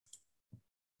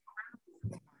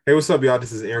Hey, what's up, y'all?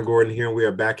 This is Aaron Gordon here, and we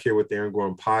are back here with the Aaron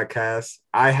Gordon podcast.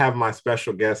 I have my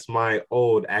special guest, my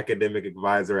old academic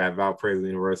advisor at Bretl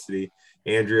University,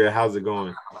 Andrea. How's it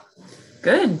going?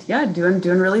 Good. Yeah, doing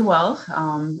really well.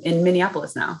 In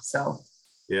Minneapolis now. So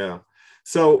Yeah.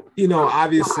 So,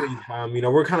 obviously,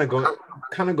 we're kind of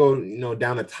going,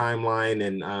 down the timeline,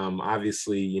 and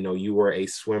obviously, you were a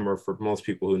swimmer for most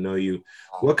people who know you.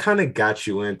 What kind of got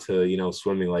you into,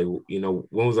 swimming? Like,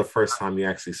 when was the first time you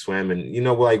actually swam, and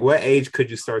like, what age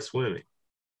could you start swimming?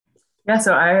 yeah,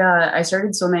 so I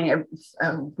started swimming.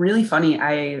 Really funny.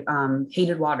 I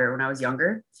hated water when I was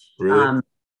younger. Really? Um,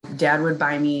 Dad would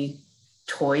buy me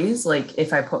toys like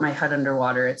if I put my head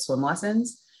underwater at swim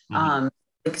lessons. Mhm. Um,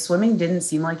 like swimming didn't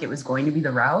seem like it was going to be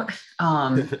the route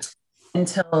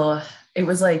until it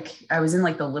was like I was in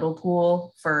like the little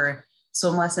pool for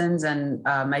swim lessons, and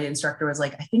my instructor was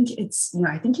like, I think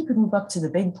you could move up to the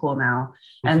big pool now."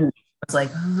 And I was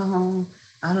like, "Oh,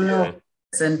 I don't know."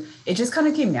 Yeah. And it just kind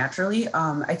of came naturally.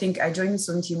 I think I joined the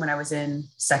swim team when I was in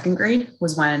second grade,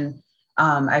 was when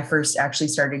I first actually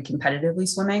started competitively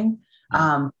swimming.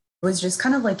 Mhm. It was just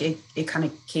kind of like it kind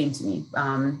of came to me.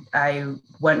 I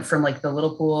went from like the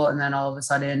little pool, and then all of a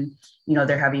sudden,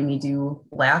 they're having me do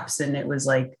laps, and it was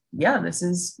like, yeah, this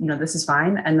is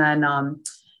fine. And then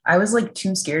I was like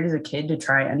too scared as a kid to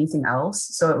try anything else.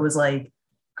 So it was like,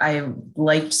 I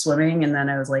liked swimming, and then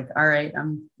I was like, all right,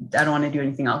 I don't want to do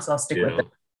anything else. I'll stick with Yeah. it.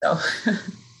 So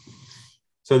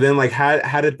So then, like,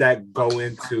 how did that go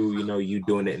into you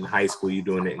doing it in high school, you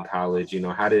doing it in college?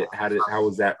 How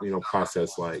was that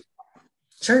process like?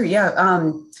 sure, yeah.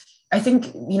 I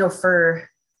think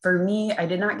for me, I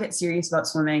did not get serious about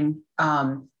swimming.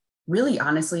 Really,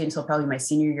 honestly, until probably my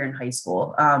senior year in high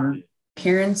school.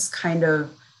 Parents kind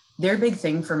of their big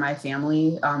thing for my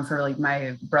family, for like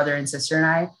my brother and sister and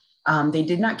I. They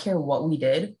did not care what we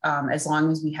did, as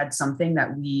long as we had something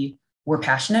that we were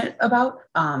passionate about.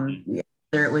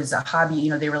 Whether it was a hobby,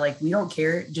 they were like, we don't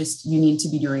care, just you need to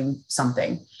be doing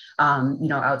something,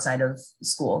 outside of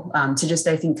school, to just,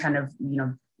 I think, kind of,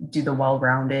 do the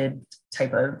well-rounded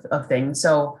type of thing.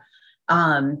 So,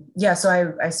 yeah,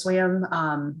 so I swam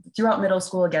throughout middle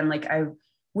school. Again, like I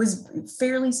was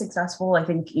fairly successful. I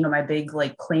think, my big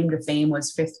like claim to fame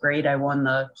was fifth grade. I won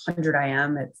the 100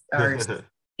 IM at our,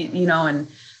 and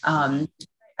um,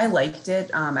 I liked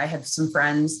it. I had some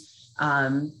friends,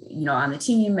 on the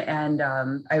team, and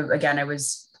I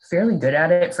was fairly good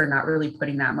at it for not really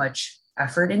putting that much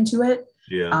effort into it.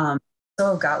 Yeah. Um,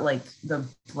 so I've got like the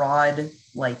broad,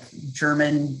 like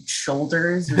German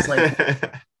shoulders, is like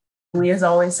Lee has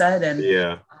always said, and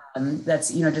Yeah.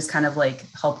 that's just kind of like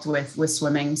helped with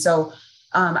swimming. So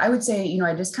I would say,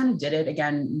 I just kind of did it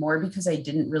again more because I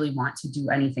didn't really want to do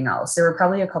anything else. There were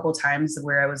probably a couple times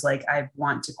where I was like, I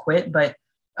want to quit, but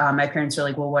my parents were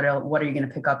like, well, what are you going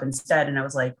to pick up instead? And I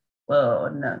was like,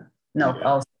 well, no,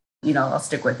 Yeah. I'll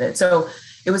stick with it. So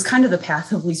it was kind of the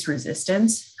path of least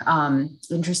resistance,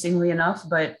 interestingly enough.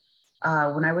 But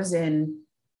when I was in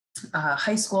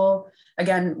high school,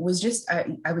 again,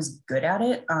 I was good at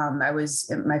it. I was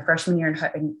in my freshman year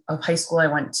of high school. I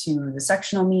went to the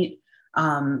sectional meet.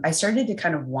 I started to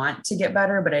kind of want to get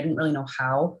better, but I didn't really know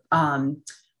how.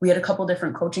 We had a couple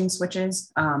different coaching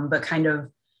switches, but kind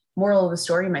of moral of the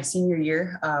story, my senior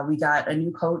year, we got a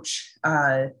new coach,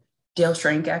 Dale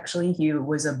Schrank. Actually, he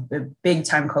was a big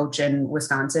time coach in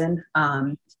Wisconsin,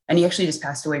 and he actually just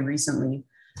passed away recently.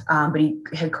 But he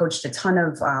had coached a ton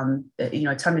of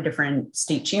different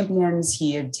state champions.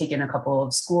 He had taken a couple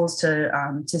of schools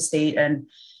to state, and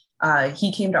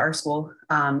he came to our school.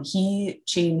 He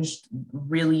changed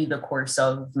really the course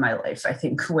of my life, I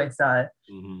think, with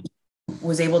Hmm.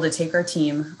 was able to take our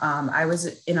team. I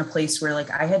was in a place where like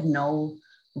I had no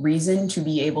reason to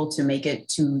be able to make it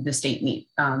to the state meet.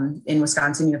 In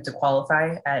Wisconsin, you have to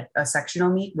qualify at a sectional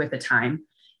meet with a time.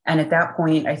 And at that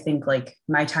point, I think like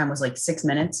my time was like 6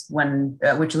 minutes,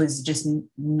 which was just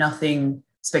nothing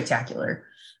spectacular.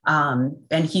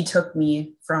 And he took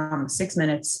me from 6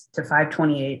 minutes to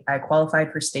 5:28. I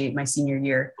qualified for state my senior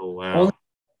year. Oh Only wow.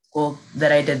 school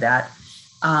that I did that.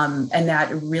 And that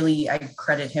really, I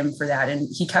credit him for that. And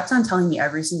he kept on telling me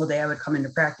every single day I would come into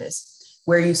practice,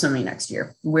 where are you swimming next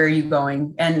year? Where are you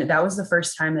going? And that was the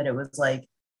first time that it was like,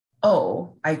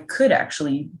 oh, I could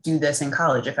actually do this in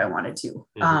college if I wanted to.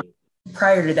 Hmm.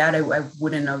 Prior to that, I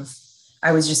wouldn't have.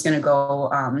 I was just going to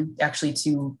go actually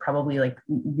to probably like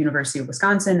University of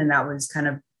Wisconsin, and that was kind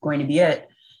of going to be it.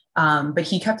 But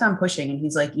he kept on pushing, and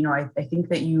he's like, I think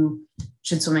that you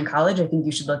should swim in college. I think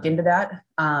you should look into that.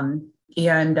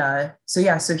 And so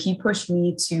yeah, so he pushed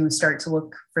me to start to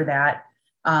look for that.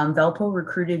 Velpo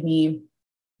recruited me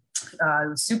it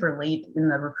was super late in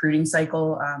the recruiting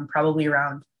cycle, probably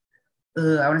around,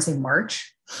 I want to say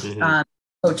March. Mm-hmm.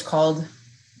 Coach called,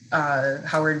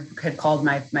 Howard had called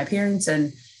my parents,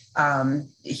 and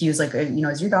he was like,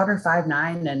 is your daughter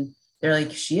 5'9"? And they're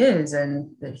like, she is.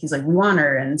 And he's like, we want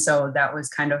her. And so that was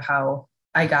kind of how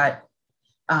I got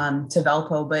to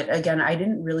Valpo. But again,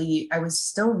 I was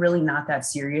still really not that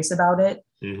serious about it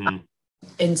Mm-hmm.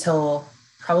 until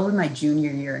probably my junior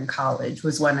year in college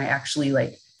was when I actually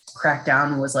like cracked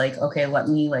down and was like, okay, let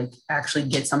me like actually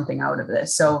get something out of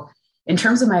this. So in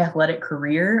terms of my athletic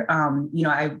career,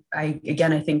 I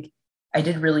think I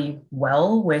did really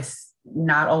well with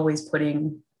not always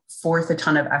putting forth a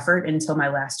ton of effort until my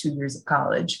last 2 years of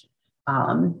college.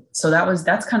 So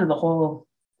that's kind of the whole,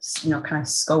 kind of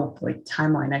scope, like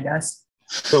timeline, I guess.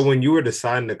 So when you were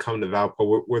deciding to come to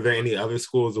Valpo, were there any other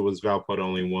schools, or was Valpo the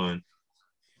only one?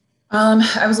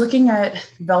 I was looking at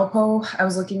Valpo. I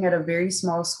was looking at a very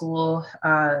small school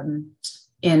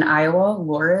in Iowa,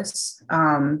 Loris.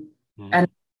 And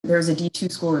there's a D2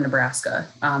 school in Nebraska,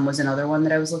 was another one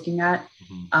that I was looking at.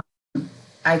 Mm-hmm.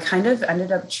 I kind of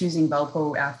ended up choosing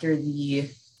Valpo after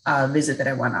the visit that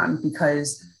I went on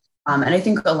because, and I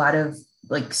think a lot of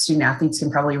like student athletes can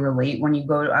probably relate when you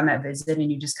go on that visit and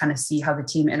you just kind of see how the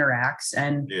team interacts.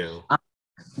 And Yeah.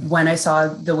 When I saw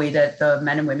the way that the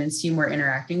men and women's team were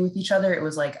interacting with each other, it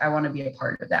was like, I want to be a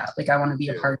part of that. Like, I want to be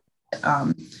a part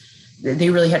of it. They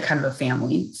really had kind of a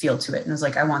family feel to it. And I was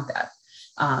like, I want that.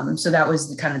 So that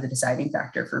was kind of the deciding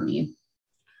factor for me.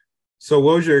 So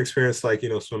what was your experience like,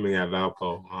 swimming at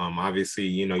Valpo? Obviously,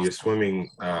 you're swimming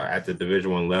at the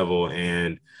Division I level.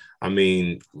 And I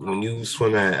mean, when you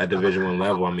swim at a Division I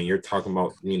level, I mean, you're talking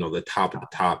about, the top of the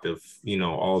top of,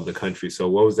 all of the country. So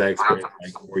what was that experience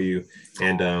like for you?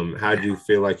 And how did you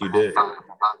feel like you did?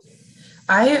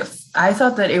 I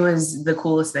thought that it was the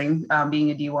coolest thing, being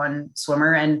a D1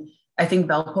 swimmer. And I think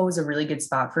Valpo was a really good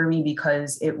spot for me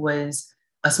because it was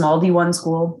a small D1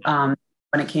 school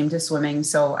when it came to swimming.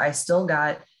 So I still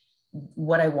got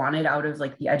what I wanted out of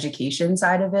like the education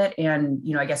side of it. And,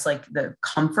 I guess like the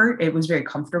comfort, it was very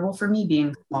comfortable for me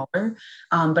being smaller.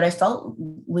 But I felt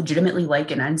legitimately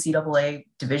like an NCAA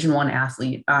Division I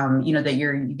athlete, that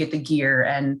you get the gear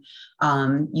and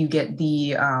you get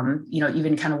the,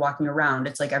 even kind of walking around,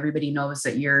 it's like everybody knows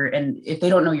that and if they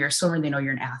don't know you're a swimmer, they know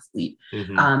you're an athlete.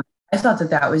 Mm-hmm. I thought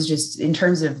that was just in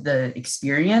terms of the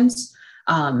experience.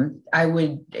 I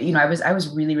was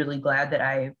really, really glad that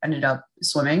I ended up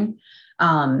swimming.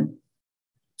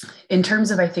 In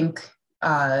terms of, I think,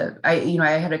 I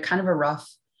had a kind of a rough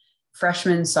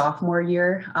freshman, sophomore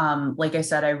year. Like I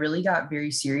said, I really got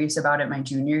very serious about it my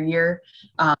junior year.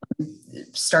 I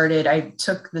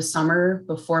took the summer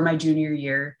before my junior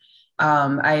year.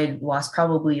 I had lost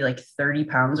probably like 30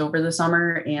 pounds over the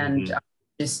summer and Mm-hmm.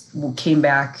 just came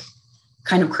back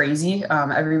kind of crazy.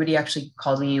 Everybody actually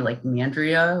called me like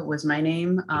Andrea was my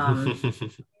name,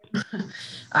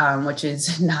 which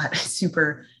is not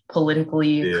super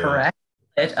politically Yeah. correct.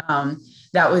 But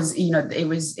that was, it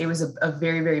was a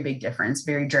very, very big difference,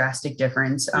 very drastic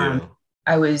difference. Yeah.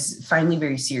 I was finally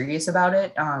very serious about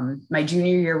it. My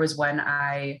junior year was when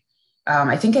I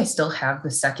think I still have the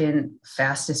second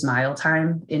fastest mile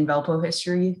time in Valpo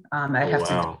history. I'd Oh, have to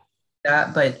do wow.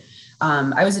 that, but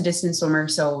I was a distance swimmer,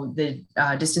 so the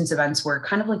distance events were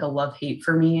kind of like a love-hate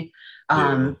for me.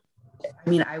 Yeah. I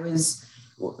mean,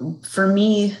 for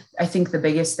me, I think the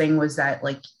biggest thing was that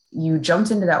like you jumped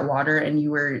into that water and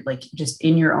you were like just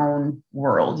in your own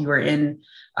world. You were in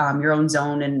your own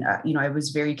zone. And, I was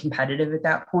very competitive at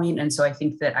that point. And so I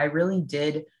think that I really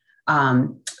did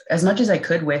as much as I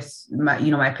could with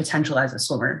my potential as a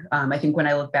swimmer. I think when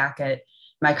I look back at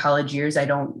my college years, I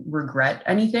don't regret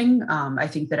anything. I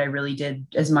think that I really did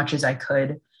as much as I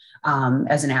could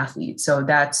as an athlete. So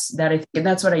that's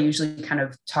what I usually kind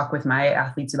of talk with my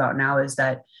athletes about now is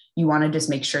that you want to just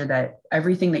make sure that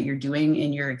everything that you're doing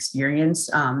in your experience,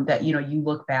 that, you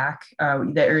look back, or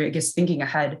I guess thinking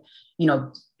ahead,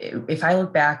 if I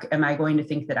look back, am I going to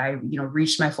think that I,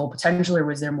 reached my full potential or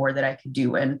was there more that I could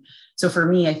do? And so for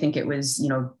me, I think it was,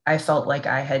 I felt like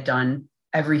I had done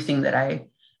everything that I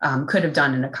could have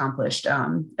done and accomplished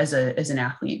as an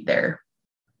athlete there.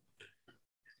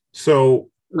 So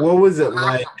what was it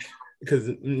like? Because,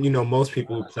 most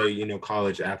people who play,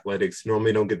 college athletics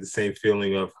normally don't get the same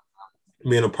feeling of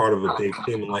being a part of a big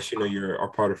team unless, you're a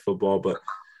part of football. But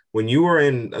when you were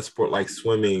in a sport like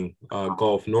swimming,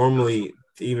 golf, normally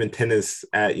even tennis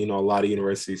at, a lot of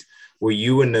universities, where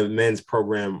you and the men's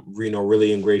program,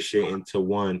 really ingratiate into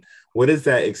one, what is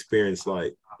that experience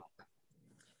like?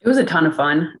 It was a ton of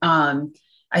fun.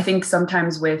 I think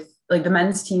sometimes with like the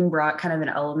men's team brought kind of an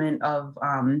element of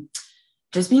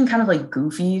just being kind of like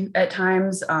goofy at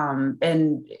times.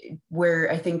 And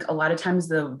where I think a lot of times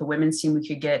the women's team, we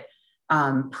could get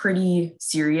pretty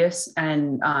serious,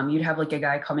 and you'd have like a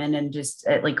guy come in and just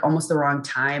at like almost the wrong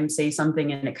time say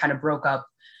something, and it kind of broke up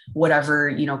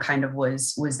whatever, kind of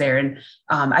was there. And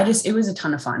it was a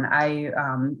ton of fun.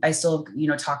 I still,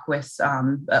 talk with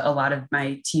a lot of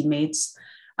my teammates.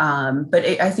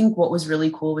 I think what was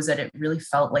really cool was that it really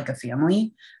felt like a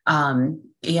family.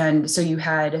 And so you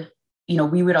had,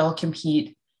 we would all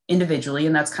compete individually,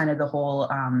 and that's kind of the whole,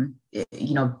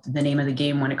 the name of the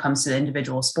game when it comes to the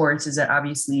individual sports, is that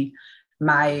obviously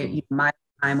my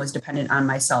time was dependent on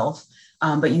myself.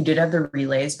 But you did have the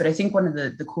relays. But I think one of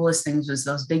the coolest things was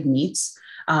those big meets.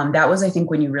 That was, I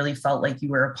think, when you really felt like you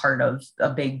were a part of a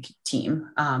big team,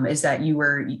 is that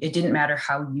it didn't matter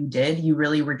how you did, you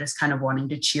really were just kind of wanting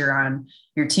to cheer on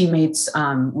your teammates.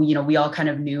 We all kind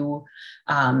of knew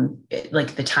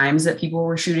like the times that people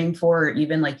were shooting for, or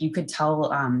even like you could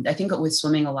tell, I think with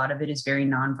swimming, a lot of it is very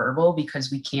nonverbal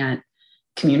because we can't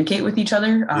communicate with each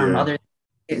other, other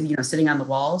than, sitting on the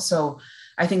wall. So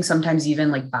I think sometimes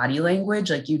even like body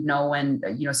language, like, when,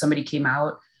 somebody came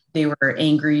out, they were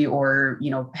angry or,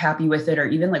 happy with it, or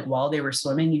even like while they were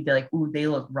swimming, you'd be like, ooh, they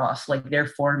look rough. Like their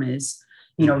form is,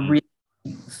 really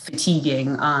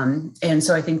fatiguing. And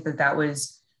so I think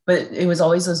but it was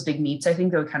always those big meets, I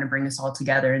think, that would kind of bring us all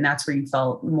together. And that's where you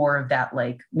felt more of that,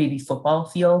 like maybe football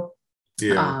feel,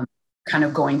 kind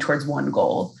of going towards one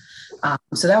goal.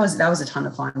 So that was a ton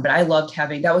of fun, but I loved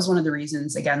that was one of the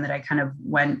reasons, again, that I kind of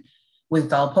went with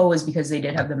Valpo, was because they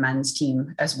did have the men's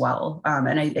team as well.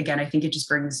 And I think it just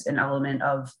brings an element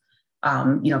of,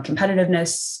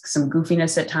 competitiveness, some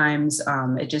goofiness at times.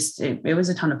 It was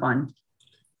a ton of fun.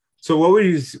 So what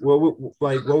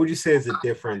would you say is the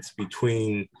difference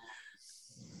between,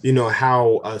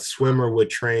 how a swimmer would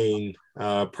train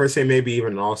per se, maybe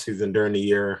even all season during the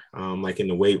year, like in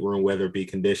the weight room, whether it be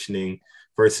conditioning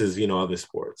versus, other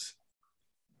sports?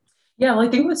 Yeah, well,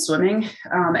 I think with swimming,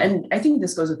 and I think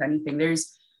this goes with anything,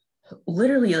 there's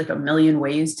literally like a million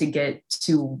ways to get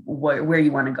to where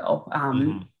you want to go.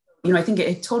 I think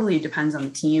it totally depends on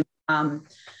the team. When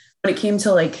it came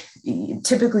to like,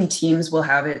 typically teams will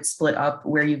have it split up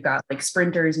where you've got like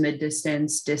sprinters, mid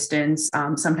distance, distance.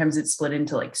 Sometimes it's split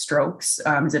into like strokes,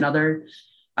 is another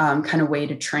kind of way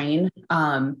to train.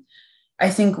 I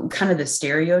think kind of the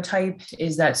stereotype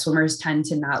is that swimmers tend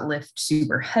to not lift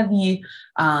super heavy.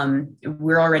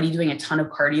 We're already doing a ton of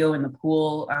cardio in the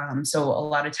pool. So a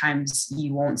lot of times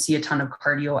you won't see a ton of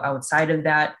cardio outside of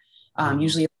that.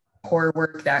 Usually core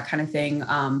work, that kind of thing.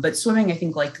 But swimming, I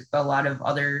think, like a lot of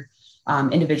other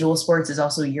individual sports, is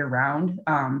also year round.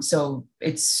 So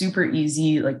it's super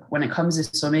easy. Like when it comes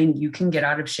to swimming, you can get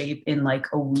out of shape in like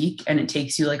a week, and it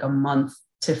takes you like a month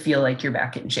to feel like you're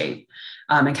back in shape,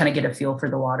 and kind of get a feel for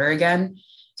the water again.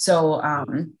 So I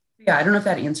don't know if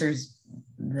that answers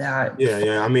that.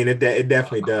 Yeah. I mean, it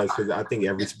definitely does, because I think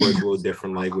every sport's a little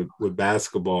different. Like with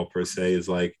basketball per se, is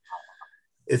like,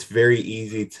 it's very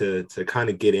easy to kind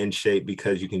of get in shape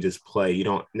because you can just play. You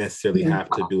don't necessarily have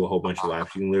to do a whole bunch of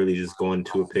laps. You can literally just go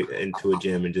into a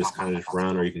gym and just kind of just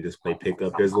run, or you can just play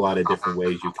pickup. There's a lot of different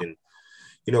ways you can,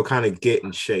 kind of get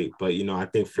in shape. But, I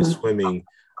think for swimming,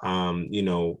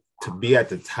 to be at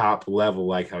the top level,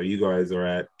 like how you guys are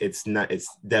at, it's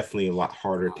definitely a lot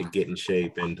harder to get in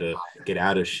shape and to get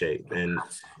out of shape. And,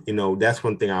 that's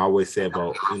one thing I always say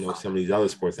about, some of these other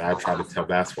sports that I try to tell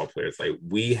basketball players, like,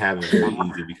 we have it very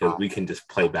easy because we can just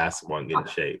play basketball and get in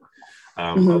shape.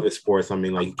 Other sports, I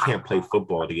mean, like, you can't play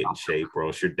football to get in shape, or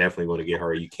else you're definitely going to get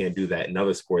hurt. You can't do that in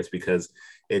other sports because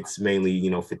it's mainly,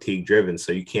 fatigue driven.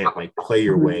 So you can't like play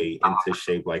your way into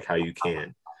shape like how you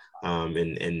can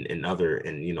in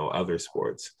other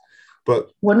sports.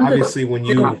 But obviously when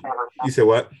you said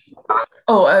what?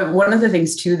 One of the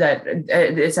things too that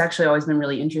it's actually always been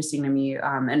really interesting to me,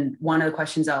 and one of the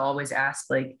questions I'll always ask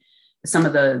like some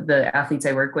of the athletes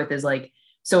I work with is like,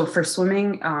 so for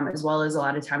swimming, as well as a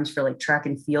lot of times for like track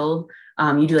and field,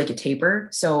 you do like a taper.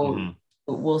 So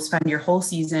we'll spend your whole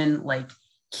season like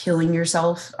killing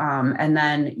yourself. And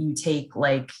then you take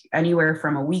like anywhere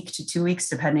from a week to 2 weeks,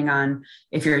 depending on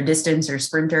if you're a distance or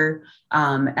sprinter.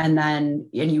 And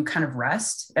you kind of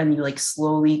rest and you like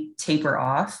slowly taper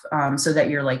off, so that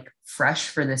you're like fresh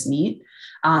for this meet.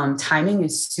 Timing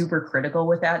is super critical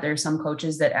with that. There are some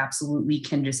coaches that absolutely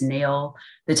can just nail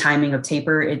the timing of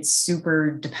taper. It's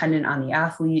super dependent on the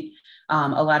athlete.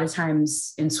 A lot of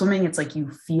times in swimming, it's like you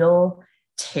feel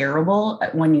terrible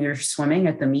when you're swimming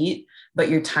at the meet, but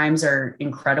your times are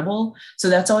incredible. So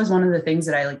that's always one of the things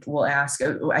that I like will ask.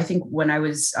 I think when I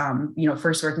was,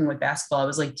 first working with basketball, I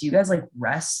was like, do you guys like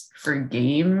rest for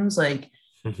games? Like,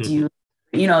 do you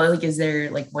like, is there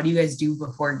like, what do you guys do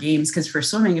before games? Because for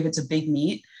swimming, if it's a big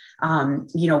meet,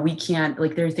 we can't,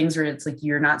 like, there are things where it's like,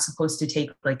 you're not supposed to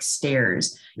take like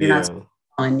stairs. You're not Yeah.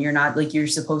 on, you're not like, you're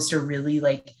supposed to really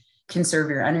like conserve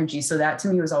your energy. So that to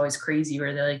me was always crazy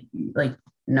where they're like,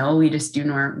 no, we just do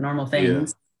normal Yeah.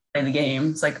 things, play the game.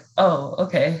 It's like, oh,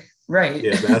 okay. Right.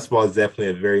 Yeah, basketball is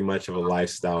definitely a very much of a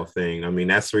lifestyle thing. I mean,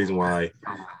 that's the reason why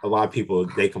a lot of people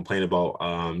they complain about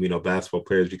basketball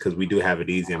players because we do have it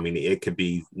easy. I mean, it could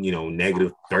be,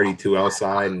 negative 32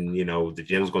 outside and the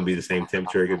gym's gonna be the same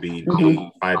temperature. It could be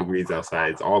Mhm. 85 degrees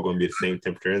outside. It's all gonna be the same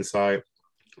temperature inside.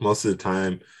 Most of the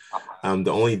time,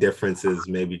 the only difference is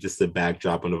maybe just the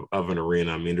backdrop of an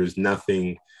arena. I mean, there's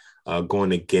nothing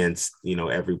going against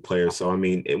every player. So I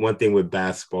mean, one thing with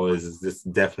basketball is this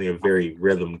definitely a very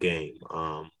rhythm game.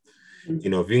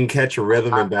 If you can catch a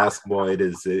rhythm in basketball, it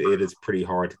is pretty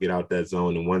hard to get out that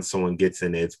zone. And once someone gets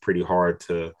in it, it's pretty hard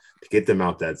to get them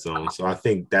out that zone. So I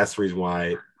think that's the reason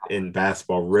why in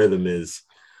basketball, rhythm is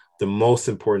the most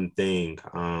important thing,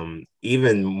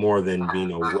 even more than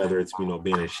whether it's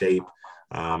being in shape,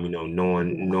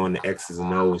 knowing the X's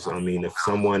and O's. I mean, if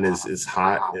someone is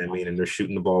hot, I mean, and they're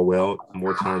shooting the ball well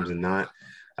more times than not,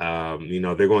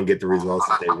 they're going to get the results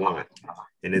that they want.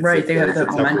 And it's Right. They have it's a that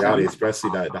tough reality, momentum.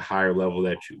 especially the higher level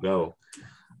that you go.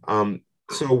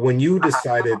 So when you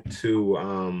decided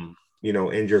to,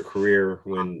 end your career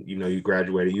when you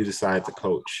graduated, you decided to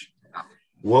coach.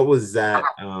 What was that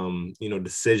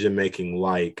decision making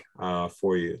like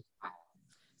for you?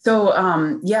 So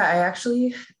yeah, I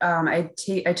actually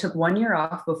I took 1 year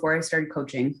off before I started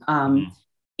coaching. Mhm.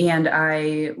 And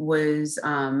I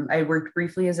worked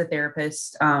briefly as a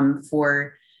therapist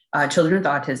for children with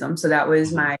autism. So that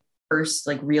was Mhm. my first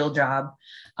like real job.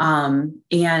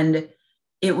 And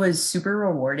it was super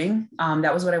rewarding.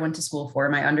 That was what I went to school for.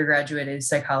 My undergraduate is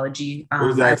psychology. What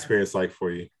was that experience like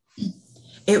for you?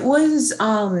 It was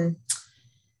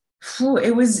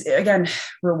it was again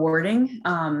rewarding.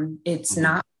 It's Mhm.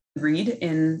 not read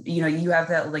in, you have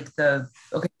that like the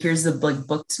okay, here's the like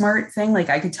book smart thing. Like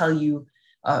I could tell you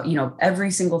every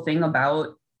single thing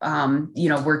about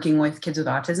working with kids with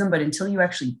autism, but until you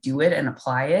actually do it and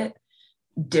apply it,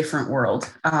 different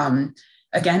world.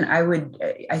 Again,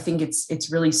 I think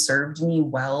it's really served me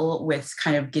well with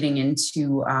kind of getting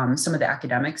into some of the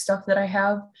academic stuff that I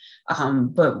have.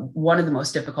 But one of the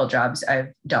most difficult jobs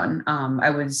I've done,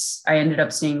 I ended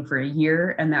up staying for a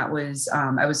year, and that was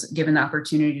I was given the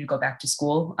opportunity to go back to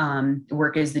school,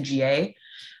 work as the GA,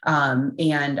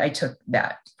 and I took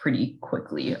that pretty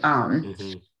quickly.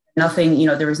 Mhm. Nothing,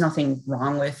 there was nothing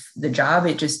wrong with the job.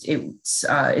 It's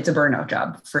a burnout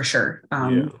job for sure.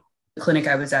 Yeah. The clinic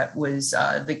I was at was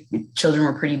the children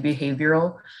were pretty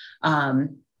behavioral.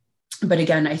 But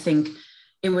again, I think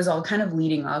it was all kind of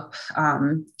leading up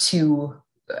to,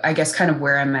 I guess, kind of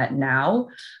where I'm at now.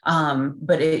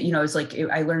 But it's like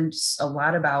I learned a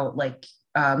lot about like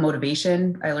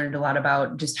motivation. I learned a lot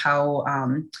about just how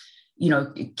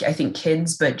I think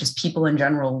kids, but just people in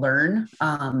general learn.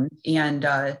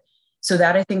 And so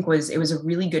that I think it was a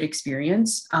really good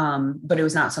experience, but it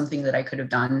was not something that I could have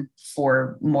done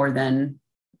for more than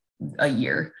a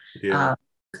year Yeah.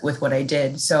 with what I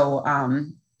did. So,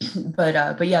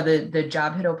 but yeah, the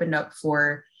job had opened up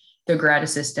for the grad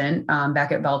assistant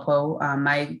back at Valpo.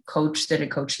 My coach that had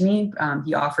coached me,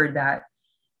 he offered that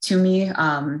to me.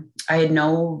 I had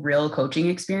no real coaching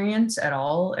experience at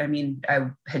all. I mean,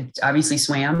 I had obviously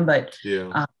swam, but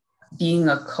Yeah. being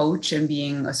a coach and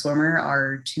being a swimmer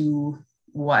are two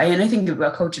why, and I think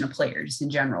a coach and a player just in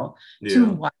general, Yeah.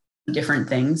 two different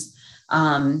things.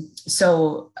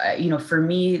 So for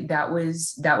me, that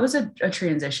was a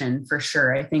transition for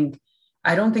sure.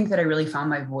 I don't think that I really found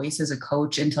my voice as a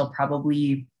coach until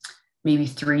probably maybe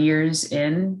 3 years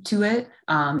into it.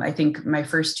 I think my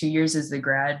first 2 years as the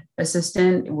grad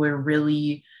assistant were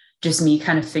really just me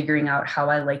kind of figuring out how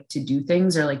I like to do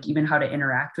things, or like even how to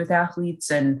interact with athletes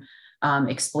and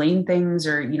explain things,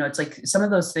 or it's like some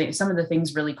of those things, some of the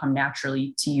things really come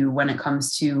naturally to you when it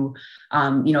comes to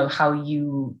how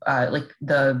you like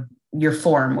your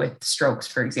form with strokes,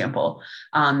 for example.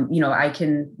 I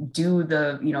can do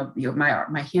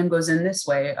my hand goes in this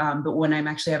way, but when I'm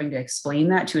actually having to explain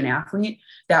that to an athlete,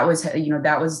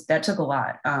 that took a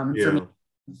lot for Yeah.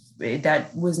 me.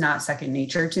 That was not second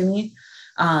nature to me.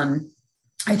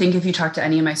 I think if you talk to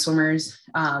any of my swimmers,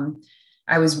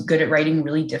 I was good at writing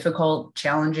really difficult,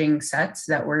 challenging sets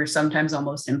that were sometimes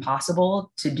almost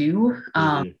impossible to do.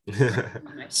 Mhm.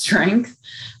 My strength.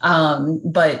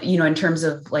 But in terms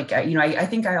of like, I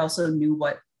think I also knew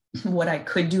what I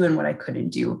could do and what I couldn't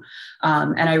do.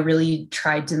 And I really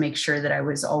tried to make sure that I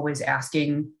was always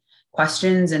asking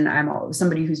questions, and I'm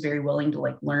somebody who's very willing to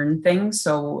like learn things.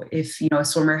 So if, a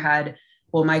swimmer had,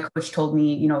 well, my coach told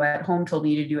me, at home told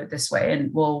me to do it this way.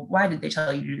 And well, why did they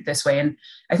tell you to do it this way? And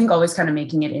I think always kind of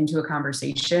making it into a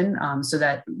conversation, so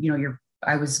that,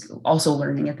 I was also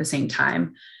learning at the same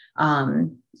time.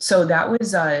 So that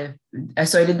was, so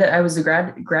I did that. I was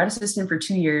the grad assistant for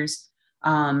 2 years.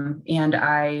 And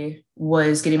I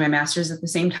was getting my master's at the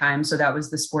same time. So that was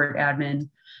the sport admin,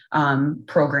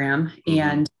 program. Mm-hmm.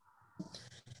 And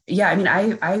yeah, I mean,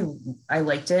 I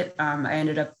liked it. I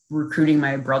ended up recruiting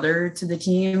my brother to the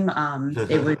team.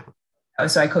 It was,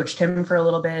 so I coached him for a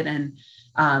little bit, and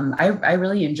I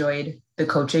really enjoyed the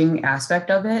coaching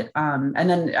aspect of it. And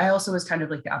then I also was kind of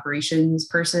like the operations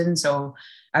person. So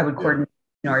I would coordinate,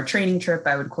 our training trip.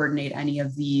 I would coordinate any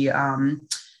of the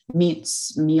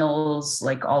meets, meals,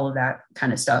 like all of that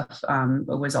kind of stuff.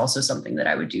 Was also something that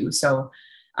I would do. So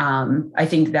I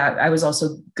think that I was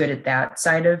also good at that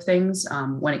side of things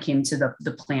when it came to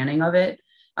the planning of it.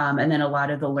 And then a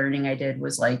lot of the learning I did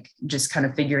was like just kind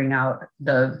of figuring out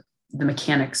the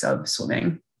mechanics of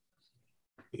swimming.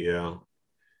 Yeah.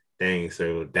 Dang.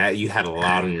 So that you had a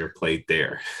lot on your plate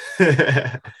there.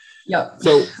 Yep.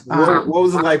 So what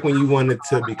was it like when you wanted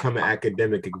to become an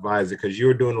academic advisor? Because you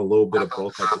were doing a little bit of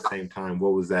both at the same time.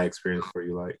 What was that experience for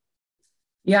you like?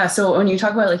 Yeah. So when you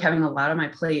talk about like having a lot on my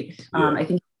plate, I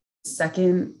think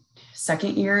second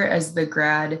year as the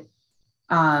grad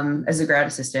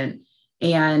assistant,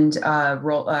 and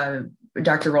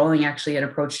Dr. Rowling actually had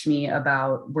approached me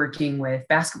about working with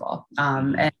basketball.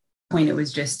 And at that point it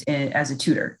was just as a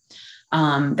tutor.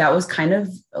 That was kind of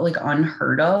like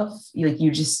unheard of. Like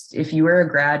if you were a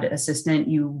grad assistant,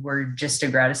 you were just a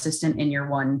grad assistant in your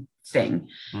one thing.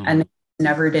 Mm-hmm. And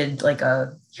never did like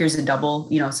here's a double,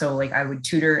 so like I would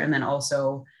tutor and then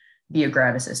also be a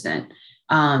grad assistant.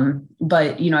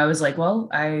 But, I was like, well,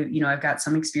 I've got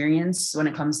some experience when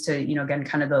it comes to, again,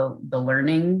 kind of the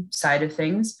learning side of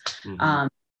things. Mm-hmm.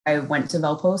 I went to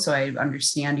Valpo, so I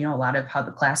understand, a lot of how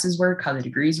the classes work, how the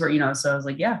degrees work, so I was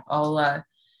like, yeah, I'll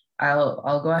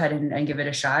go ahead and give it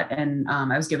a shot. And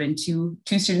I was given two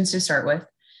students to start with.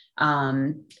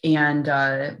 And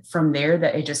from there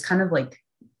that it just kind of like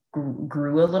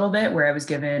grew a little bit, where I was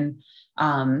given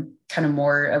I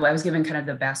was given kind of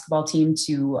the basketball team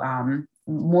to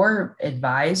more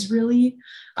advise really,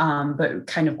 but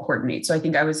kind of coordinate. So I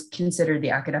think I was considered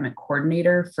the academic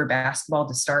coordinator for basketball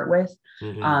to start with.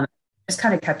 Mm-hmm. Just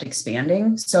kind of kept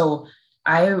expanding. So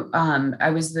I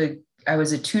was a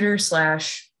tutor /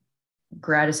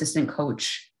 grad assistant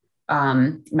coach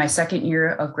my second year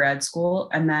of grad school.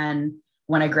 And then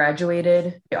when I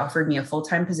graduated, they offered me a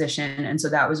full-time position. And so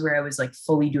that was where I was like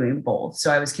fully doing both.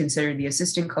 So I was considered the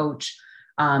assistant coach.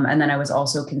 And then I was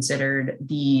also considered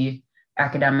the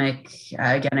academic,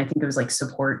 again, I think it was like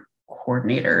support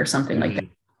coordinator or something like that.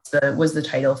 That was the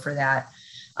title for that.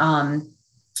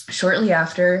 Shortly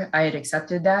after I had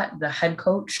accepted that, the head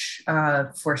coach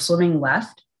for swimming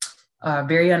left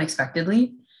very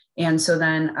unexpectedly. And so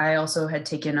then I also had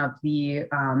taken up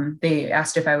they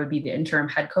asked if I would be the interim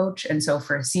head coach. And so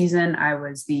for a season, I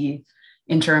was the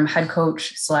interim head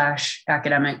coach /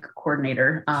 academic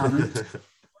coordinator.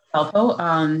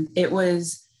 It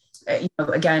was,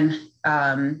 again,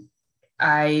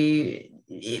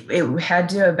 it had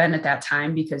to have been at that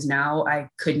time, because now I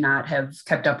could not have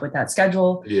kept up with that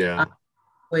schedule. Yeah.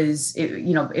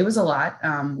 It was a lot,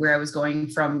 where I was going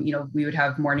from, we would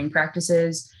have morning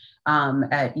practices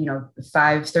at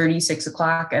 5:30, 6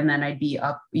 o'clock, and then I'd be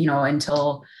up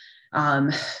until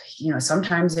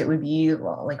sometimes it would be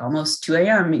like almost 2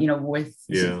 a.m. In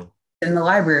the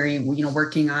library,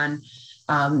 working on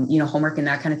homework and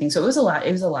that kind of thing. So it was a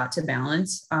lot to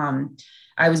balance.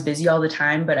 I was busy all the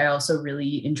time, but I also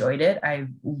really enjoyed it. I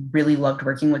really loved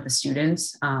working with the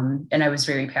students, and I was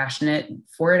very passionate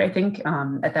for it, I think,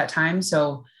 at that time.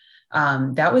 So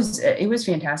it was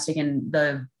fantastic. And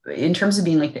in terms of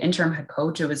being like the interim head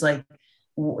coach, it was like,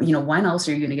 when else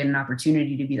are you going to get an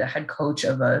opportunity to be the head coach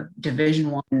of a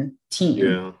Division I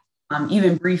team?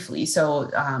 Even briefly. So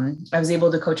I was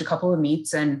able to coach a couple of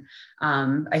meets, and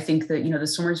I think that the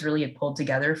swimmers really had pulled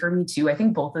together for me too. I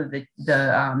think both of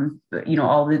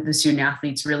all the student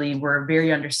athletes really were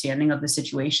very understanding of the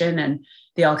situation, and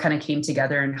they all kind of came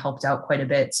together and helped out quite a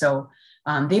bit. So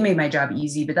they made my job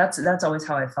easy, but that's always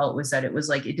how I felt, was that it was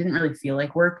like, it didn't really feel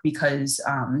like work, because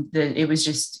it was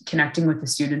just connecting with the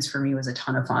students for me was a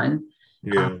ton of fun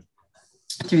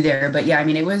through there. But yeah, I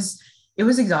mean, it was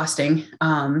exhausting.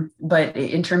 But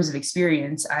in terms of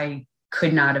experience, I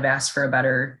could not have asked for a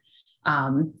better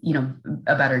time.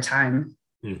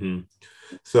 Mm-hmm.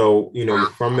 So, you're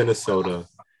from Minnesota,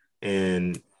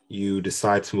 and, you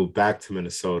decide to move back to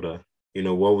Minnesota,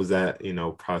 what was that,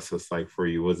 process like for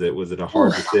you? Was it a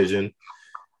hard decision?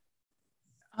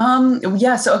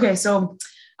 Yeah. So, okay. So,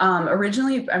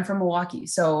 originally I'm from Milwaukee.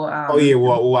 So, Oh yeah,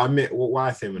 well, I meant, well, why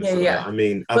I say yeah, Minnesota? yeah, I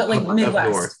mean but like up north.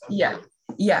 Midwest. Yeah.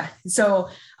 Yeah. So,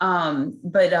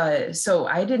 so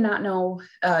I did not know,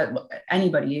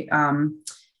 anybody,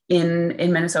 in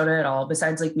Minnesota at all,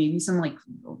 besides like maybe some like,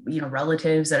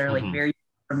 relatives that are like Hmm. very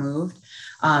removed,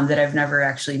 that I've never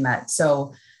actually met.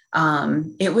 So,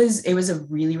 it was a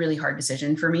really, really hard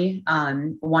decision for me.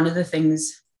 One of the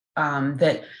things,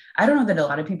 that I don't know that a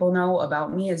lot of people know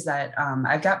about me is that,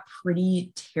 I've got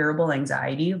pretty terrible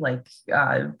anxiety, like,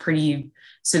 pretty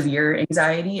severe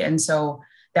anxiety. And so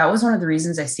that was one of the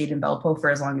reasons I stayed in Belpo for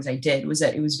as long as I did, was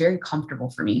that it was very comfortable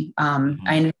for me. I Hmm.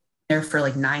 ended up there for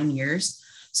like 9 years.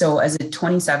 So as a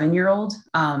 27-year-old,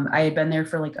 I had been there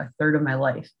for like a third of my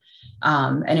life.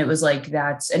 And it was like,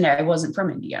 and I wasn't from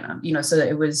Indiana, so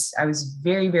I was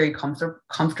very, very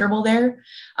comfortable there.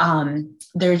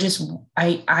 There just,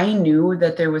 I knew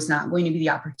that there was not going to be the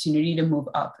opportunity to move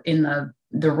up in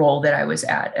the role that I was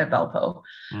at Belpo.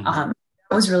 Hmm.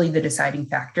 That was really the deciding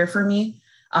factor for me.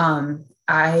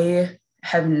 I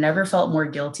have never felt more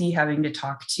guilty having to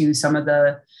talk to some of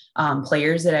the,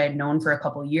 players that I had known for a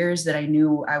couple of years that I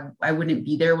knew I wouldn't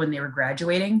be there when they were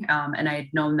graduating. And I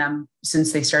had known them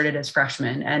since they started as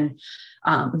freshmen. And,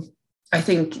 I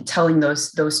think telling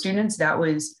those students, that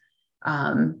was,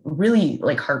 really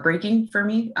like heartbreaking for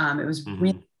me. It was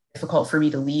really Hmm. difficult for me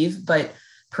to leave, but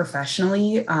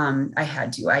professionally, I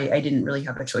had to. I didn't really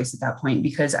have a choice at that point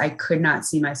because I could not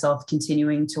see myself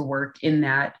continuing to work in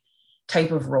that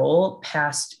type of role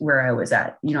past where I was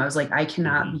at. I was like, I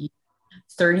cannot Hmm. be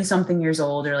 30 something years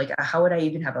old, or like, how would I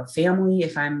even have a family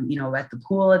if I'm, at the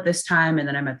pool at this time and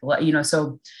then I'm at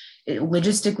so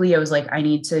logistically I was like, I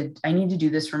need to do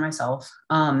this for myself.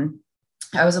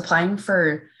 I was applying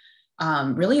for,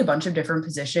 really a bunch of different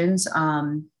positions.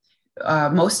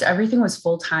 Most everything was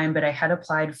full time, but I had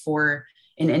applied for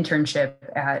an internship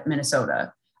at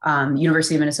Minnesota,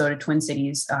 University of Minnesota, Twin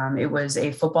Cities. It was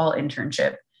a football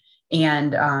internship,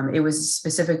 and, it was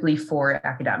specifically for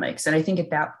academics. And I think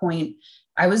at that point,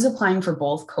 I was applying for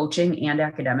both coaching and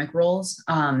academic roles.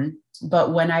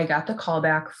 But when I got the call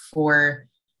back for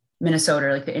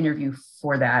Minnesota, like the interview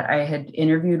for that, I had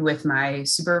interviewed with my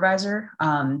supervisor,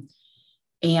 and,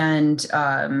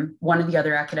 one of the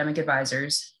other academic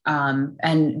advisors.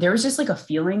 And there was just like a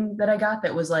feeling that I got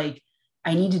that was like,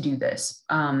 I need to do this.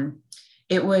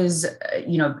 It was,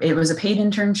 it was a paid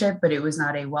internship, but it was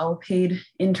not a well-paid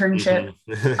internship.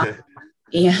 Hmm.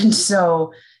 And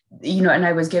so, and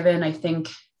I was given, I think,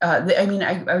 I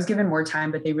was given more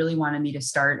time, but they really wanted me to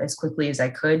start as quickly as I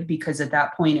could, because at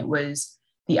that point it was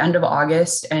the end of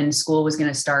August and school was going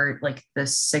to start like the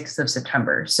 6th of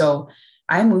September. So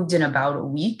I moved in about a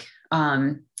week,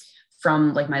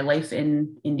 from like my life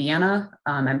in Indiana.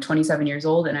 I'm 27 years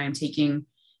old and I'm taking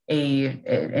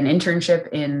an internship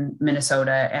in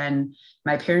Minnesota. And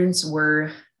my parents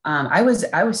were, I was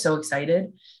so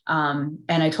excited. And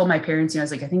I told my parents, I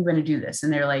was like, I think I'm going to do this.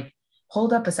 And they're like,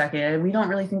 hold up a second. We don't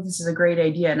really think this is a great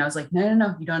idea. And I was like, no, no,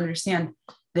 no, you don't understand.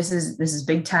 This is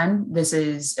Big Ten.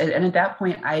 And at that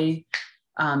point, I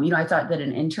thought that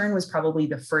an intern was probably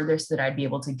the furthest that I'd be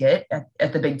able to get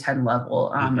at the Big Ten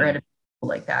level, or at Hmm. a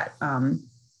like that. And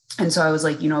so I was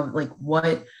like, like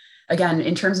what, again,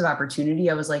 in terms of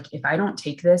opportunity, I was like, if I don't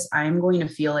take this, I'm going to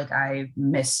feel like I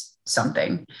missed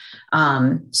something.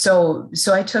 So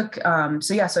I took,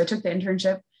 so I took the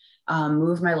internship,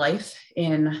 moved my life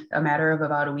in a matter of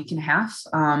about a week and a half.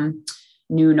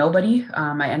 Knew nobody.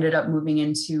 I ended up moving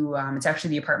into, it's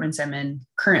actually the apartments I'm in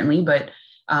currently, but,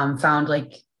 found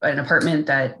like an apartment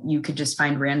that you could just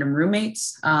find random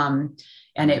roommates. And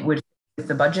it would fit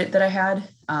the budget that I had,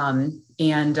 and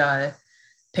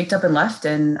picked up and left.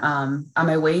 And, on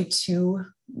my way to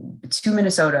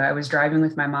Minnesota, I was driving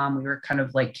with my mom. We were kind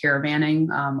of like caravanning,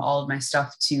 all of my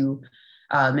stuff to,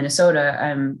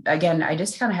 Minnesota. Again, I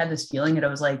just kind of had this feeling that I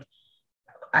was like,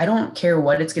 I don't care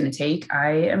what it's going to take.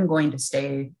 I am going to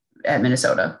stay at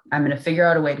Minnesota. I'm going to figure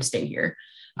out a way to stay here.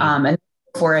 Hmm. And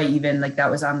before I even, like, that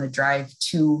was on the drive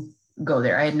to go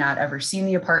there. I had not ever seen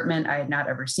the apartment. I had not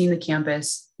ever seen the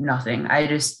campus, nothing. I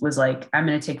just was like, I'm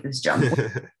going to take this jump.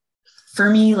 For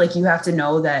me, like, you have to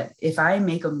know that if I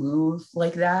make a move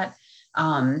like that,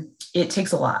 it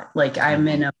takes a lot. Like, I'm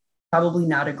in Hmm. a probably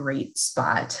not a great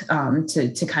spot,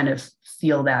 to kind of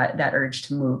feel that urge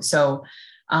to move. So,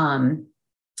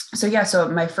 yeah, so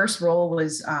my first role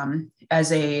was,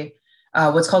 as a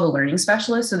what's called a learning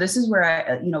specialist. So this is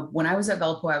where when I was at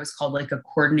Velpo, I was called like a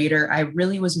coordinator. I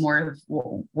really was more of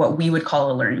what we would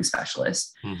call a learning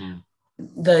specialist. Mm-hmm.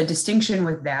 The distinction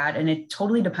with that, and it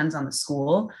totally depends on the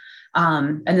school.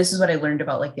 And this is what I learned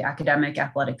about like the academic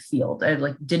athletic field. I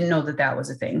like didn't know that that was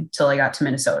a thing till I got to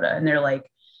Minnesota, and they're like,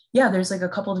 yeah, there's like a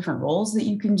couple different roles that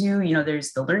you can do.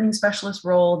 There's the learning specialist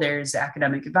role, there's the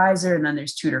academic advisor, and then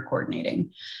there's tutor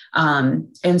coordinating.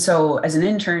 And so as an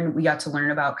intern, we got to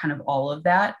learn about kind of all of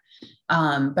that.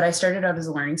 But I started out as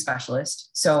a learning specialist.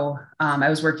 So I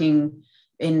was working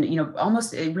in,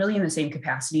 almost really in the same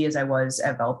capacity as I was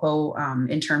at Velpo,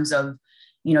 in terms of,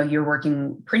 you're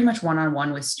working pretty much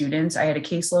one-on-one with students. I had a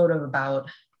caseload of about,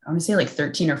 I want to say like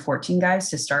 13 or 14 guys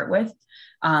to start with.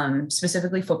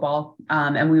 Specifically football.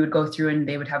 And we would go through and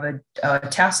they would have a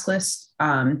task list.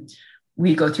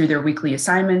 We'd go through their weekly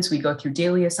assignments. We go through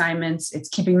daily assignments. It's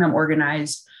keeping them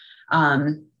organized.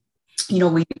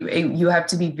 You have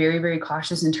to be very, very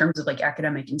cautious in terms of like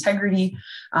academic integrity.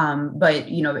 But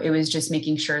it was just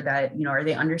making sure that, are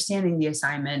they understanding the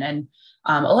assignment? And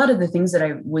a lot of the things that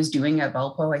I was doing at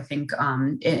Velpo, I think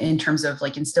in terms of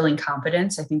like instilling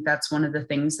confidence, I think that's one of the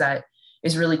things that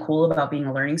is really cool about being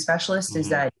a learning specialist, is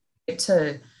that you get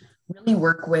to really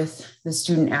work with the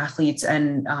student athletes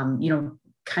and,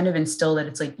 kind of instill that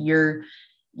it's like, you're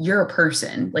a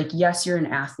person. Like, yes, you're an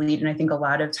athlete. And I think a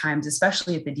lot of times,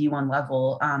 especially at the D1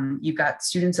 level, you've got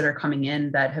students that are coming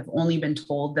in that have only been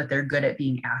told that they're good at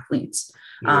being athletes.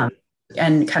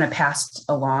 And kind of passed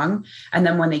along. And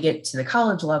then when they get to the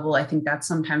college level, I think that's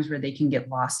sometimes where they can get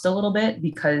lost a little bit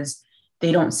because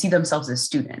they don't see themselves as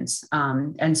students.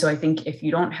 And so I think if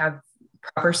you don't have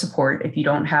proper support, if you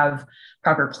don't have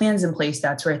proper plans in place,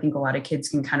 that's where I think a lot of kids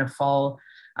can kind of fall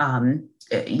by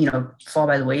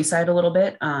the wayside a little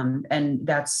bit. And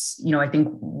that's, I think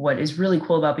what is really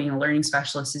cool about being a learning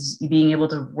specialist is being able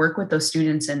to work with those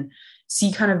students and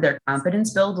see kind of their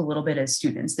confidence build a little bit as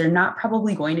students. They're not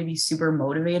probably going to be super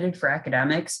motivated for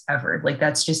academics ever. Like,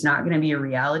 that's just not going to be a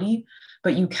reality,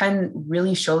 but you can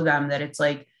really show them that it's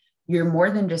like, you're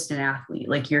more than just an athlete.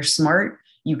 Like, you're smart,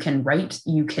 you can write,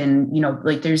 you can,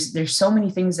 like there's so many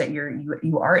things that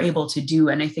you are able to do.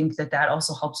 And I think that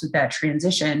also helps with that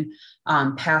transition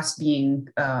past being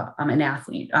an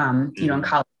athlete, in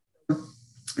college.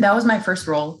 That was my first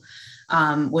role,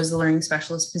 was the learning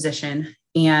specialist position.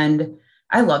 And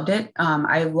I loved it.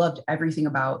 I loved everything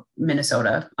about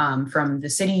Minnesota, from the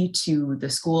city to the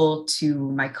school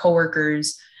to my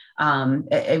coworkers.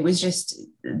 It was just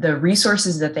the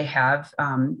resources that they have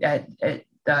at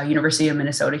the University of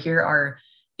Minnesota here are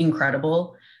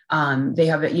incredible. They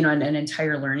have an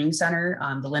entire learning center.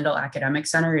 The Lindell Academic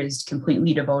Center is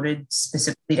completely devoted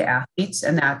specifically to athletes,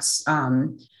 and that's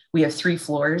we have 3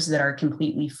 floors that are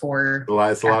completely for.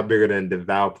 It's a lot bigger than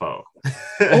DeValpo.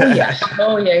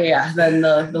 Oh yeah. Then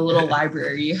the little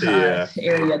library area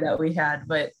that we had,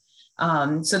 but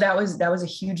so that was a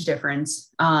huge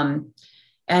difference. And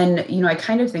I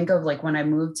kind of think of like when I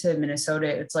moved to Minnesota,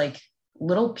 it's like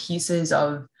little pieces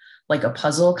of like a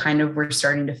puzzle kind of were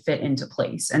starting to fit into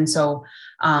place. And so,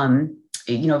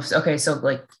 okay, so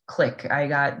like click, I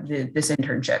got this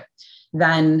internship.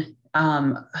 Then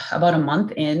about a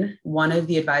month in, one of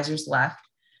the advisors left.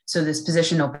 So this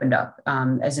position opened up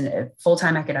as a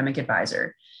full-time academic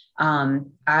advisor.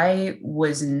 I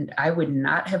would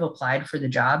not have applied for the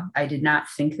job. I did not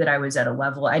think that I was at a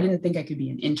level. I didn't think I could be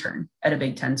an intern at a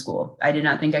Big Ten school. I did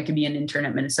not think I could be an intern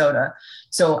at Minnesota.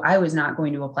 So I was not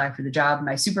going to apply for the job.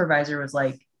 My supervisor was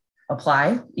like,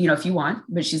 apply, if you want,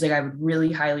 but she's like, I would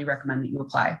really highly recommend that you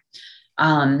apply.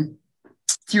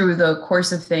 Through the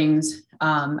course of things,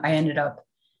 I ended up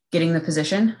getting the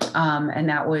position. And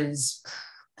that was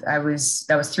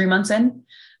 3 months in.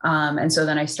 And so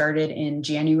then I started in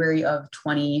January of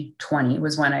 2020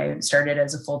 was when I started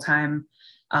as a full-time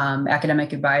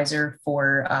academic advisor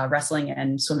for wrestling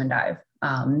and swim and dive.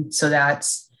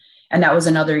 And that was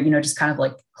another, just kind of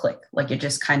like click, like it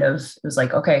just kind of it was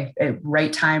like, okay,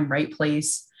 right time, right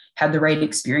place, had the right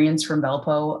experience from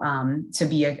Velpo to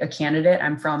be a candidate.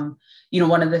 I'm from,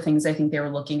 one of the things I think they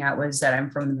were looking at was that I'm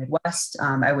from the Midwest.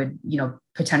 I would,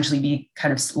 potentially be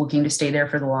kind of looking to stay there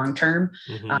for the long term.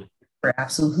 Mm-hmm. We're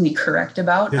absolutely correct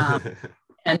about.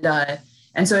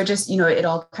 And so it just, it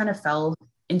all kind of fell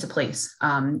into place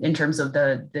in terms of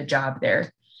the job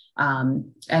there.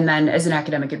 And then as an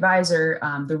academic advisor,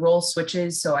 the role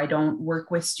switches. So I don't work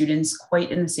with students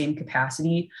quite in the same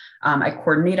capacity. I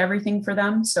coordinate everything for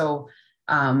them. So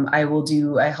I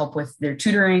help with their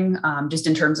tutoring, just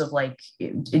in terms of like,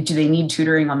 do they need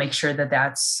tutoring? I'll make sure that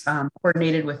that's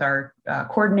coordinated with our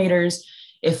coordinators.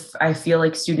 If I feel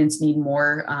like students need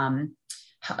more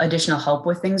additional help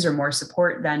with things or more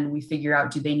support, then we figure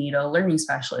out, do they need a learning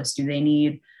specialist? Do they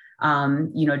need,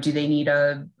 do they need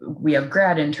we have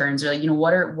grad interns,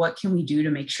 or what can we do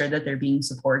to make sure that they're being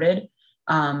supported?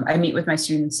 I meet with my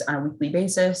students on a weekly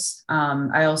basis.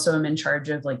 I also am in charge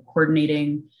of like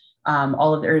coordinating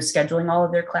scheduling all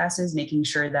of their classes, making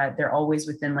sure that they're always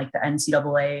within like the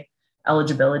NCAA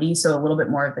eligibility. So a little bit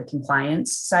more of the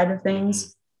compliance side of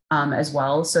things as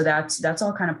well. So that's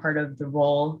all kind of part of the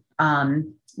role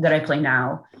that I play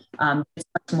now. It's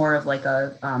much more of like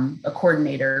a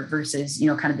coordinator versus,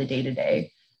 kind of the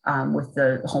day-to-day with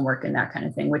the homework and that kind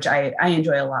of thing, which I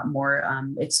enjoy a lot more.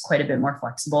 It's quite a bit more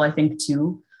flexible, I think,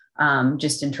 too,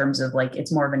 just in terms of like,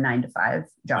 it's more of a 9-to-5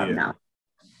 job now.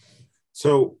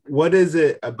 So what is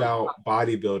it about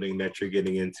bodybuilding that you're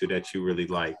getting into that you really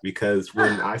like? Because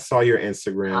when I saw your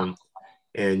Instagram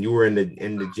and you were in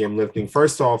the gym lifting,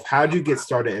 first off, how did you get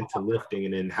started into lifting?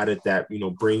 And then how did that,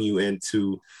 bring you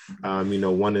into,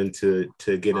 wanting to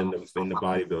get into the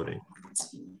bodybuilding?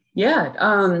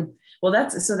 Yeah. Well,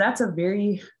 that's a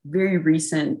very, very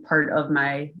recent part of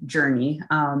my journey.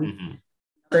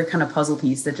 They're kind of puzzle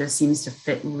piece that just seems to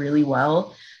fit really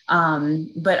well.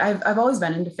 But I've always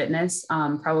been into fitness.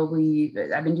 Probably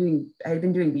I've been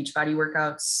doing beach body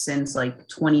workouts since like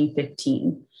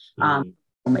 2015.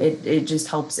 It just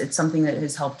helps. It's something that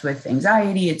has helped with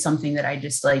anxiety. It's something that I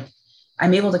just like,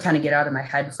 I'm able to kind of get out of my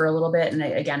head for a little bit. And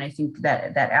I think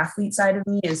that athlete side of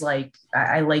me is like,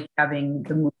 I like having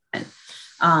the movement.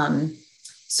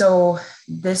 So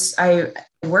I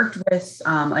worked with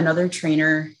another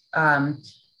trainer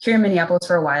here in Minneapolis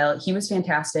for a while. He was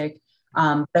fantastic.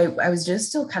 But I was just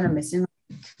still kind of missing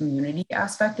the community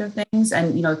aspect of things.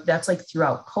 And, that's like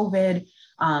throughout COVID,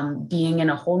 being in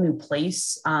a whole new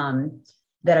place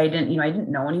that I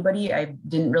didn't know anybody. I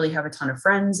didn't really have a ton of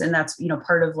friends. And that's,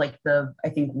 part of like I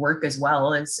think work as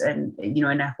well is, and,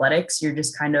 in athletics, you're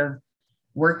just kind of,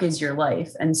 work is your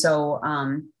life. And so,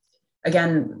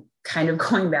 again, kind of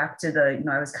going back to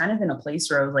I was kind of in a place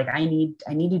where I was like, I need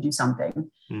to do something.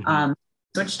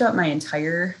 Switched up my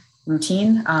entire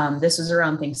routine. This was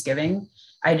around Thanksgiving.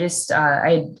 I just,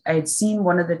 I had seen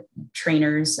one of the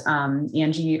trainers,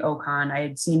 Angie Ocon. I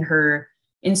had seen her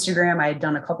Instagram. I had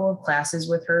done a couple of classes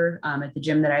with her at the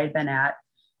gym that I had been at.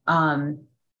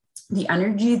 The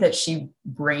energy that she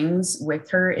brings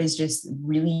with her is just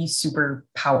really super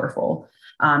powerful.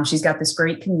 She's got this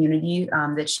great community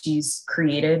that she's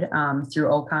created through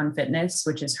Ocon Fitness,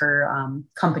 which is her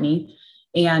company.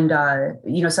 And,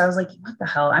 so I was like, what the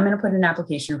hell? I'm going to put an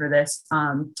application for this.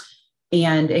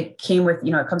 And it came with,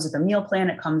 it comes with a meal plan.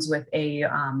 It comes with a,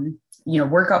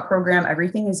 workout program.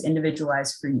 Everything is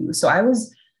individualized for you. So I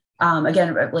was,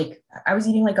 again, like I was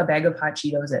eating like a bag of hot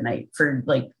Cheetos at night for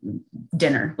like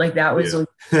dinner. Like that was, so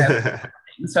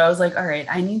I was like, all right,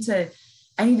 I need to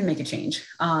make a change.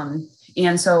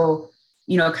 And so,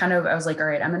 I was like, all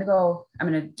right, I'm going to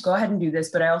go ahead and do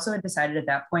this. But I also had decided at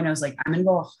that point, I was like, I'm going to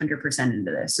go 100%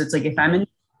 into this. So it's like, if I'm in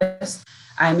this,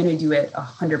 I'm going to do it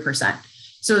 100%.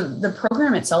 So the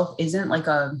program itself isn't like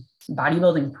a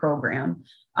bodybuilding program.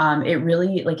 It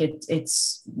really like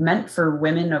it's meant for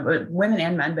women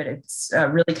and men, but it's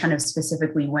really kind of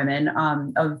specifically women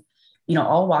of,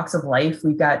 all walks of life.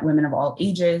 We've got women of all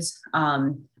ages,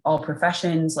 all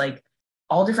professions, like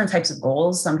all different types of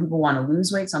goals. Some people want to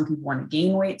lose weight. Some people want to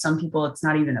gain weight. Some people, it's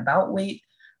not even about weight.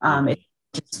 It's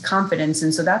just confidence.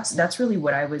 And so that's really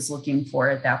what I was looking for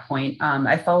at that point.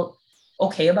 I felt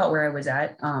okay about where I was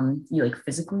at, like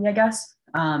physically, I guess.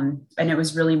 And it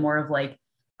was really more of like,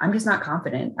 I'm just not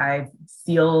confident. I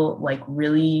feel like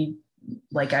really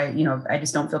like I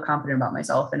just don't feel confident about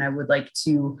myself. And I would like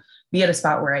to be at a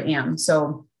spot where I am.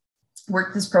 So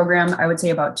worked this program, I would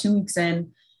say about 2 weeks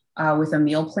in with a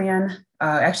meal plan.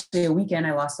 Actually a weekend,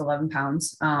 I lost 11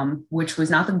 pounds, which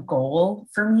was not the goal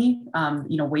for me.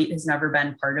 Weight has never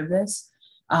been part of this.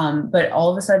 But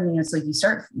all of a sudden, it's like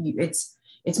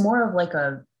it's more of like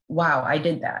a, wow, I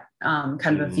did that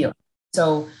kind of a feeling.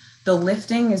 So the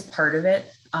lifting is part of it.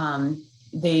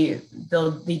 They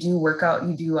do workout.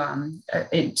 You do,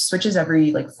 it switches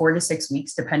every like 4 to 6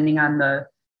 weeks, depending on the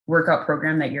workout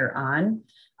program that you're on.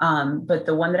 But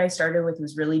the one that I started with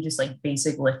was really just like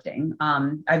basic lifting.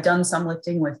 I've done some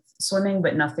lifting with swimming,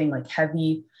 but nothing like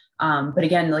heavy. But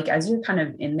again, like as you're kind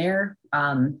of in there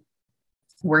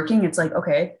working, it's like,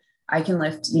 okay, I can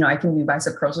lift, I can do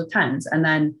bicep curls with 10s. And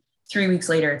then 3 weeks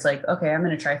later, it's like, okay, I'm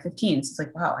going to try 15s. It's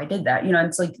like, wow, I did that.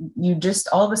 It's like, you just,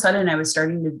 all of a sudden I was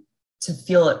starting to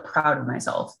feel it proud of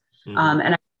myself.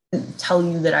 And I can tell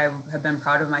you that I have been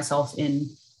proud of myself in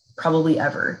probably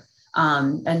ever.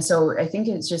 And so I think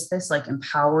it's just this like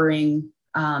empowering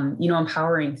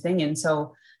thing. And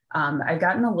so I've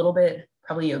gotten a little bit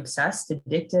probably obsessed,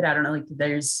 addicted. I don't know, like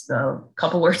there's a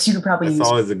couple words you could probably That's use.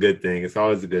 always a good thing. It's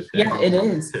always a good thing. Yeah, it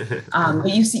is. But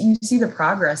you see the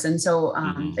progress. And so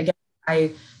Mm-hmm. again,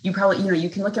 you probably, you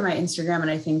can look at my Instagram and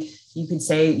I think you could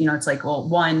say, it's like, well,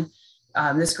 one,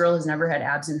 this girl has never had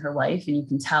abs in her life, and you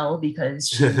can tell because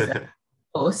she's a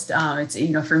host.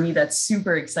 It's, for me, that's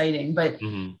super exciting. But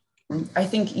Mm-hmm. I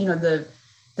think,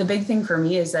 the big thing for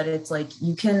me is that it's like,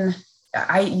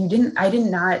 I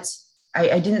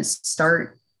didn't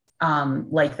start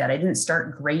like that. I didn't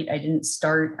start great. I didn't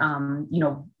start,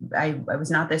 I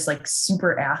was not this like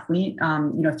super athlete.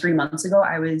 3 months ago,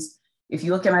 if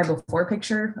you look at my before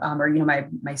picture, or,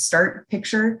 my start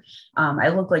picture, I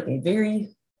look like a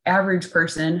very average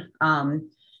person.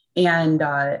 And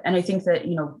I think that,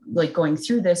 like going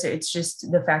through this, it's just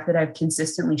the fact that I've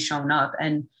consistently shown up.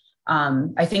 And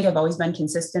I think I've always been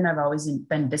consistent. I've always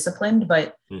been disciplined,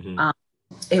 but Mm-hmm.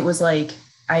 it was like,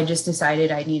 I just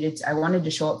decided I wanted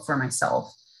to show up for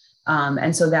myself.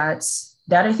 And so that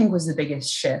I think was the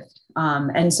biggest shift.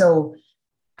 And so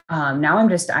now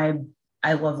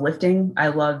I love lifting. I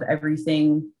love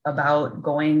everything about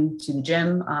going to the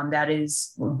gym. That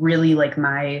is really like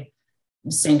my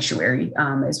sanctuary,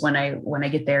 is when I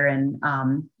get there. And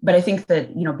but I think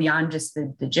that, beyond just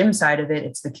the gym side of it,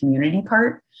 it's the community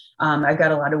part. I've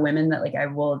got a lot of women that like I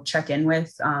will check in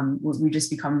with. We just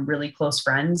become really close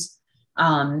friends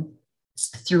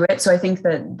through it. So I think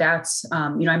that that's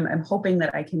I'm hoping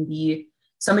that I can be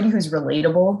somebody who's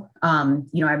relatable. I'm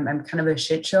kind of a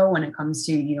shit show when it comes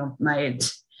to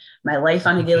my life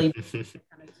on a daily basis,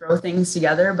 kind of throw things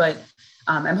together, but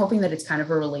I'm hoping that it's kind of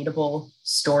a relatable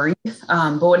story.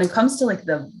 But when it comes to like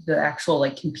the actual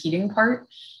like competing part,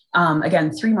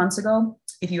 again, 3 months ago,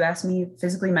 if you asked me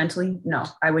physically, mentally, no,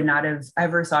 I would not have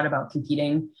ever thought about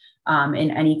competing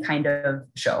in any kind of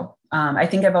show. I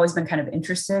think I've always been kind of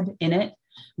interested in it,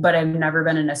 but I've never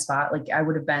been in a spot like I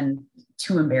would have been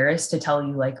too embarrassed to tell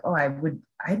you like, oh,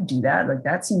 I'd do that. Like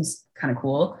that seems kind of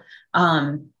cool.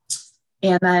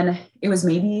 And then it was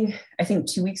maybe, I think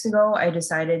 2 weeks ago, I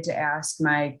decided to ask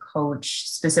my coach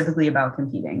specifically about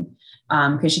competing.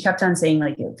 Because she kept on saying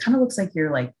like, it kind of looks like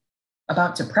you're like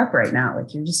about to prep right now. Like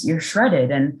you're shredded.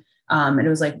 And it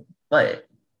was like, but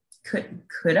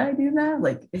could I do that?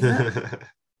 Like, is that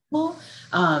cool?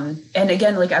 And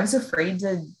again, like I was afraid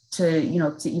to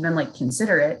even like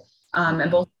consider it.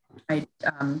 And both my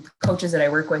coaches that I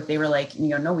work with, they were like,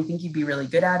 no, we think you'd be really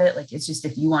good at it. Like, it's just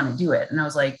if you want to do it. And I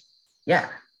was like, yeah,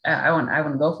 I want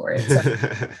to go for it.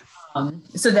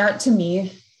 So that to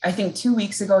me, I think 2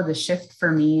 weeks ago, the shift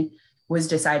for me was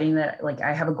deciding that like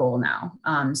I have a goal now.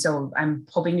 So I'm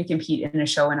hoping to compete in a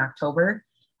show in October.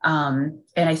 And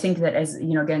I think that as,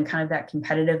 again, kind of that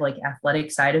competitive, like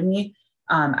athletic side of me,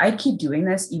 I'd keep doing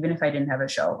this even if I didn't have a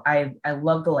show. I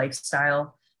love the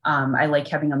lifestyle. I like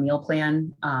having a meal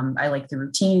plan. I like the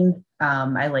routine.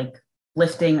 I like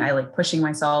lifting. I like pushing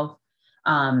myself.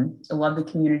 I love the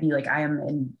community. Like I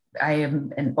am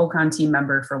an Ocon team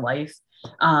member for life.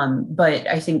 But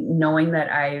I think knowing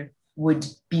that I would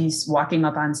be walking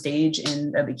up on stage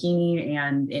in a bikini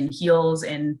and in heels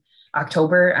in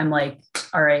October, I'm like,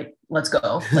 all right, let's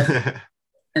go. Like,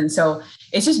 and so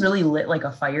it's just really lit like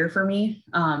a fire for me.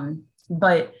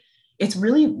 But it's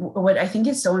really what I think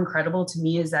is so incredible to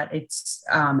me is that it's,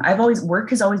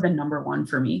 work has always been number one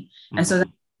for me. And so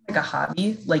that's like a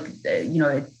hobby, like,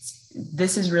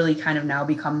 this has really kind of now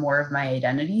become more of my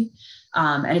identity.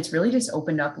 And it's really just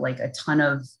opened up like a ton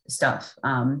of stuff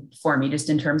for me, just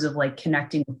in terms of like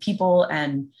connecting with people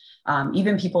and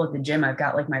even people at the gym. I've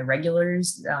got like my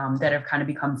regulars that have kind of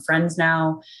become friends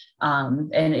now.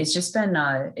 And it's just been,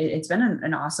 it's been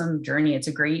an awesome journey. It's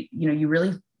a great, you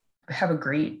really have a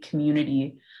great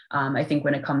community. I think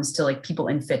when it comes to like people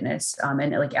in fitness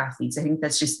and like athletes, I think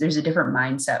that's just, there's a different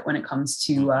mindset when it comes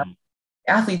to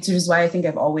athletes, which is why I think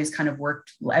I've always liked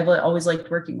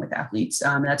working with athletes.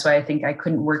 That's why I think I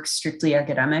couldn't work strictly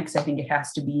academics. I think there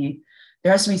has to be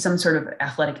some sort of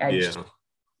athletic edge.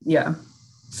 Yeah.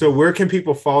 So where can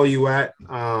people follow you at?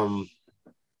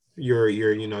 Your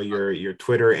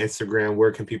Twitter, Instagram,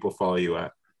 where can people follow you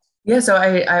at? Yeah, so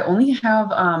I only have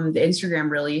the Instagram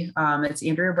really. It's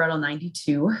Andrea Bretl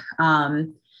 92.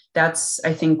 That's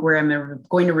I think where I'm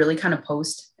going to really kind of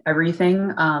post everything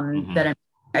that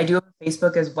I do have a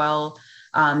Facebook as well.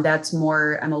 That's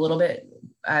more,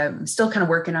 I'm still kind of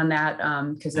working on that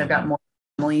because I've got more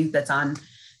family that's on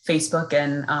Facebook,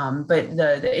 and but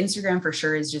the Instagram for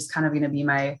sure is just kind of going to be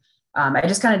my, I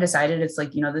just kind of decided it's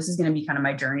like, this is going to be kind of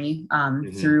my journey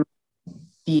through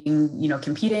being,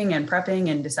 competing and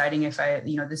prepping and deciding if I,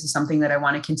 this is something that I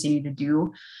want to continue to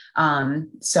do.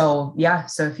 So yeah,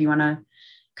 so if you want to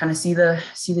kind of see the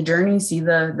journey, see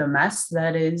the mess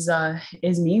that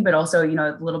is me, but also,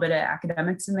 a little bit of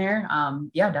academics in there.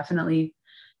 Yeah, definitely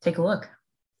take a look.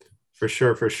 For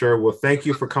sure, for sure. Well, thank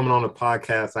you for coming on the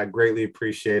podcast. I greatly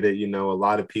appreciate it. A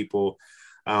lot of people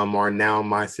are now in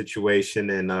my situation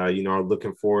and, are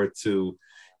looking forward to,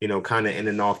 kind of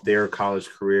ending off their college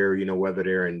career, whether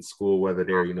they're in school, whether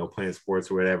they're, playing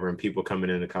sports or whatever, and people coming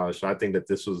into college. So I think that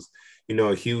this was,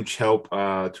 a huge help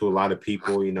to a lot of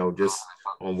people, just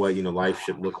on what, life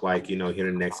should look like, here in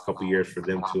the next couple of years for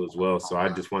them too as well. So I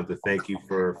just wanted to thank you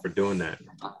for doing that.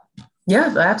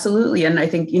 Yeah, absolutely. And I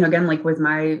think, again, like with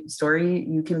my story,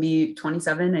 you can be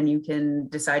 27 and you can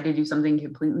decide to do something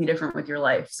completely different with your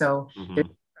life. So there's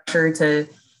pressure to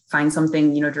find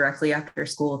something, directly after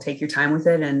school, take your time with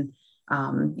it. And,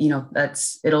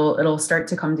 it'll start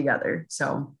to come together.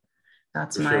 So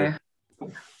that's my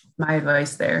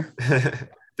advice there.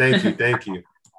 Thank you. Thank you.